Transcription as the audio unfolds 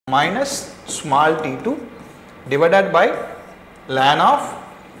minus small t2 divided by ln of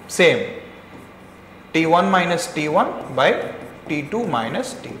same t1 minus t1 by t2 minus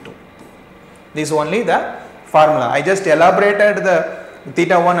t2. This is only the formula. I just elaborated the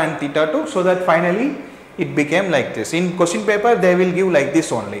theta 1 and theta 2 so that finally it became like this. In question paper they will give like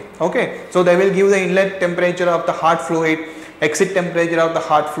this only. Okay. So they will give the inlet temperature of the hot fluid, exit temperature of the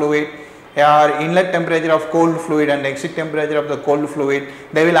hot fluid, or inlet temperature of cold fluid and exit temperature of the cold fluid.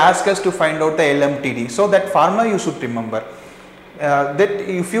 They will ask us to find out the LMTD. So that formula you should remember. That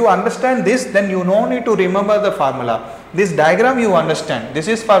if you understand this, then you no need to remember the formula. This diagram you understand. This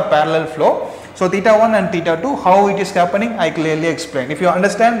is for parallel flow. So theta 1 and theta 2, how it is happening, I clearly explained. If you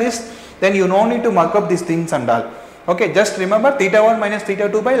understand this, then you no need to mark up these things and all. Okay, just remember theta 1 minus theta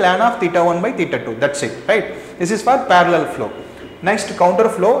 2 by ln of theta 1 by theta 2. That's it, right? This is for parallel flow. Next, counter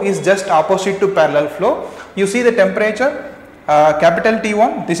flow is just opposite to parallel flow. You see the temperature, capital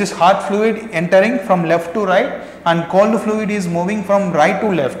T1, this is hot fluid entering from left to right and cold fluid is moving from right to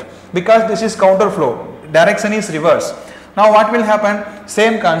left, because this is counter flow, direction is reverse. Now what will happen?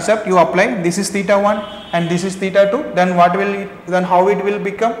 Same concept you apply. This is theta 1 and this is theta 2. Then what will it, then how it will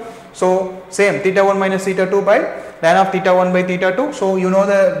become? So same theta 1 minus theta 2 by ln of theta 1 by theta 2. So you know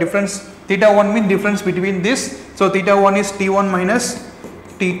the difference. Theta 1 means difference between this. So theta 1 is T1 minus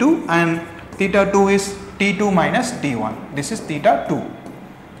T2 and theta 2 is T2 minus T1. This is theta 2.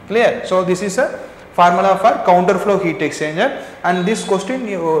 Clear? So this is a formula for counter flow heat exchanger, and this question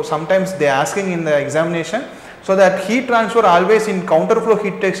you sometimes they asking in the examination. So that heat transfer always in counter flow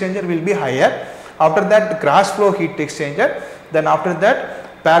heat exchanger will be higher. After that cross flow heat exchanger, then after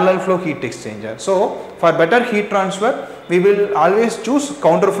that parallel flow heat exchanger. So for better heat transfer we will always choose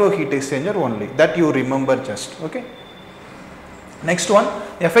counter flow heat exchanger only. That you remember just. Okay. Next one,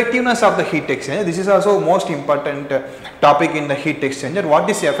 effectiveness of the heat exchanger. This is also most important topic in the heat exchanger. What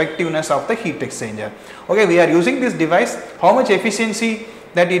is effectiveness of the heat exchanger? Okay, we are using this device, how much efficiency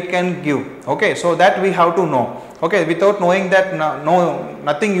that it can give. Okay, so that we have to know. Okay, without knowing that,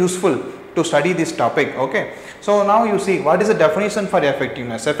 nothing useful to study this topic. Okay, so now you see what is the definition for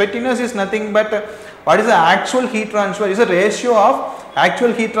effectiveness. Effectiveness is nothing but what is the actual heat transfer, is a ratio of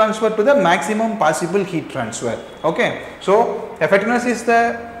actual heat transfer to the maximum possible heat transfer. Okay, so effectiveness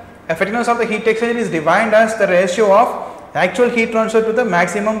of the heat exchanger is defined as the ratio of actual heat transfer to the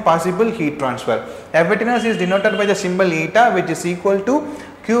maximum possible heat transfer. Effectiveness is denoted by the symbol eta, which is equal to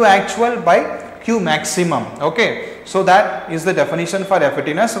Q actual by Q maximum. Okay, so that is the definition for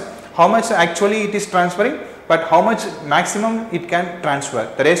effectiveness. How much actually it is transferring, but how much maximum it can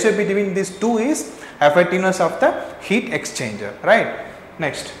transfer. The ratio between these two is effectiveness of the heat exchanger, right?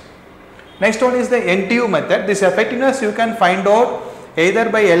 Next one is the NTU method. This effectiveness you can find out either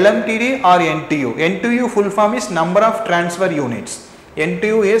by LMTD or NTU. NTU full form is number of transfer units.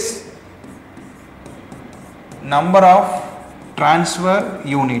 NTU is number of transfer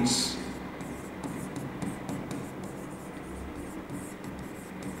units.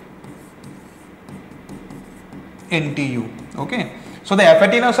 NTU. Okay. So the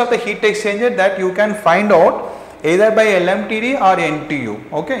effectiveness of the heat exchanger that you can find out either by LMTD or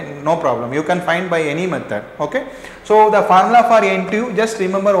NTU. Okay, no problem. You can find by any method. Okay. So the formula for NTU, just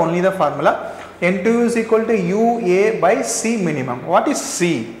remember only the formula. NTU is equal to UA by C minimum. What is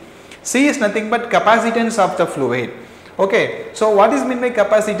C? C is nothing but capacitance of the fluid. Okay. So what is meant by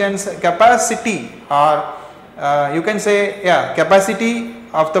capacitance? Capacity, or you can say capacity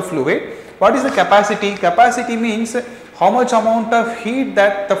of the fluid. What is the capacity? Capacity means how much amount of heat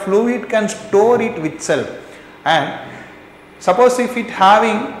that the fluid can store it with itself. And suppose if it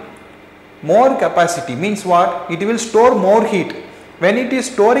having more capacity, means what? It will store more heat. When it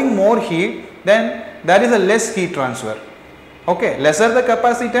is storing more heat, then there is a less heat transfer. Okay, lesser the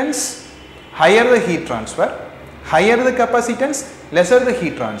capacitance, higher the heat transfer. Higher the capacitance, lesser the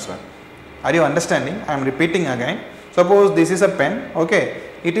heat transfer. Are you understanding? I am repeating again. Suppose this is a pen. Okay,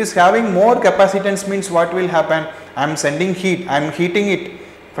 it is having more capacitance, means what will happen? I am sending heat, I am heating it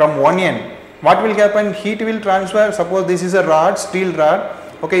from one end. What will happen? Heat will transfer. Suppose this is a rod, steel rod.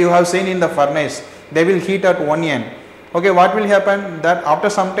 Okay, you have seen in the furnace, they will heat at one end. Okay, what will happen? That after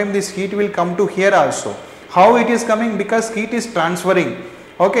some time this heat will come to here also. How it is coming? Because heat is transferring.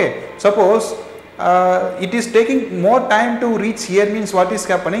 Okay, suppose it is taking more time to reach here, means what is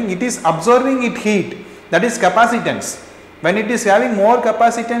happening? It is absorbing it heat. That is capacitance. When it is having more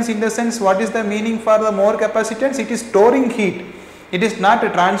capacitance, in the sense, what is the meaning for the more capacitance? It is storing heat. It is not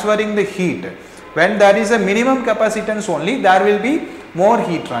transferring the heat. When there is a minimum capacitance only, there will be more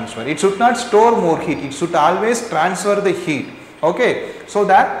heat transfer. It should not store more heat. It should always transfer the heat. Okay. So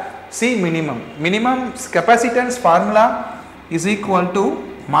that C minimum. Minimum capacitance formula is equal to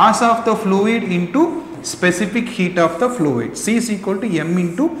mass of the fluid into specific heat of the fluid. C is equal to m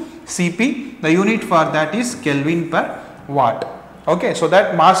into Cp. The unit for that is Kelvin per watt. Okay, so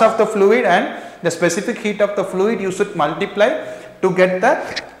that mass of the fluid and the specific heat of the fluid you should multiply to get the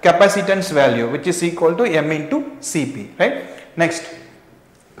capacitance value, which is equal to m into Cp, right? Next,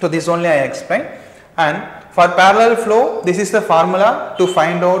 so this only I explained. And for parallel flow, this is the formula to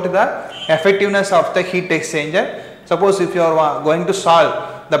find out the effectiveness of the heat exchanger. Suppose if you are going to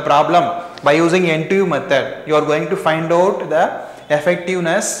solve the problem by using NTU method, you are going to find out the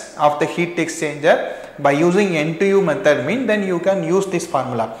effectiveness of the heat exchanger by using NTU method, mean then you can use this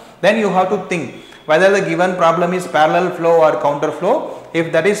formula. Then you have to think whether the given problem is parallel flow or counter flow.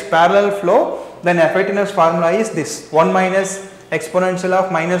 If that is parallel flow, then effectiveness formula is this: 1 minus exponential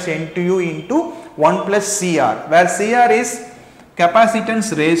of minus NTU into 1 plus CR, where CR is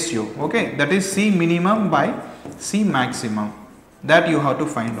capacitance ratio, okay, that is C minimum by C maximum, that you have to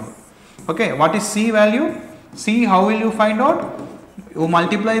find out. Okay, what is C value? C, how will you find out? You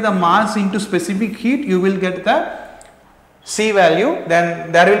multiply the mass into specific heat, you will get the C value.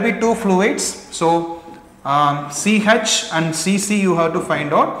 Then there will be two fluids, so CH and CC you have to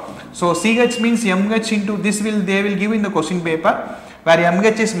find out. So CH means mH into this, they will give in the question paper, where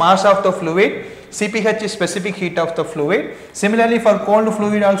mH is mass of the fluid, CPH is specific heat of the fluid. Similarly for cold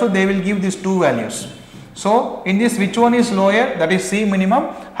fluid also they will give these two values. So in this, which one is lower? That is C minimum,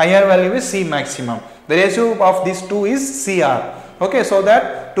 higher value is C maximum. The ratio of these two is CR. Okay, so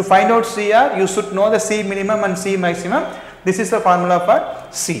that to find out CR you should know the C minimum and C maximum. This is the formula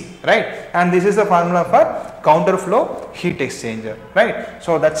for C, right? And this is the formula for counter flow heat exchanger, right?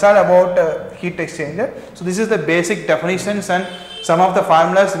 So that's all about heat exchanger. So this is the basic definitions and some of the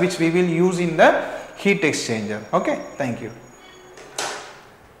formulas which we will use in the heat exchanger. Okay, thank you.